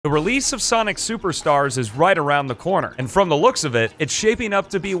The release of Sonic Superstars is right around the corner, and from the looks of it, it's shaping up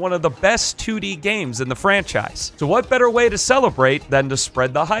to be one of the best 2D games in the franchise. So what better way to celebrate than to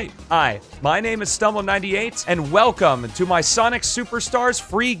spread the hype? Hi, my name is Stumble98, and welcome to my Sonic Superstars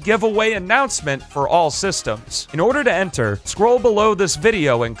free giveaway announcement for all systems. In order to enter, scroll below this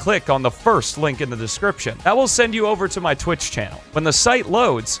video and click on the first link in the description. That will send you over to my Twitch channel. When the site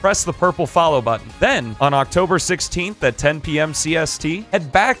loads, press the purple follow button. Then, on October 16th at 10 p.m. CST,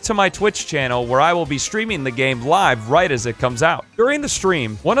 head back to my Twitch channel where I will be streaming the game live right as it comes out. During the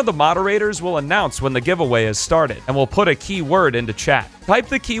stream, one of the moderators will announce when the giveaway has started and will put a keyword into chat. Type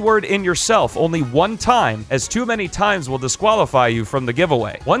the keyword in yourself only one time, as too many times will disqualify you from the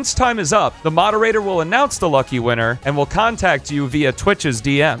giveaway. Once time is up, the moderator will announce the lucky winner and will contact you via Twitch's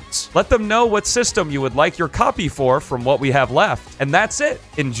DMs. Let them know what system you would like your copy for from what we have left. And that's it.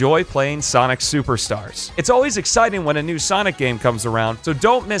 Enjoy playing Sonic Superstars. It's always exciting when a new Sonic game comes around, so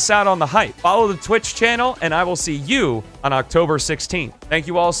don't miss out on the hype. Follow the Twitch channel, and I will see you on October 16th. Thank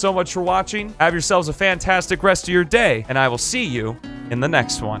you all so much for watching. Have yourselves a fantastic rest of your day, and I will see you in the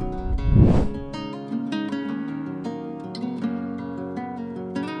next one.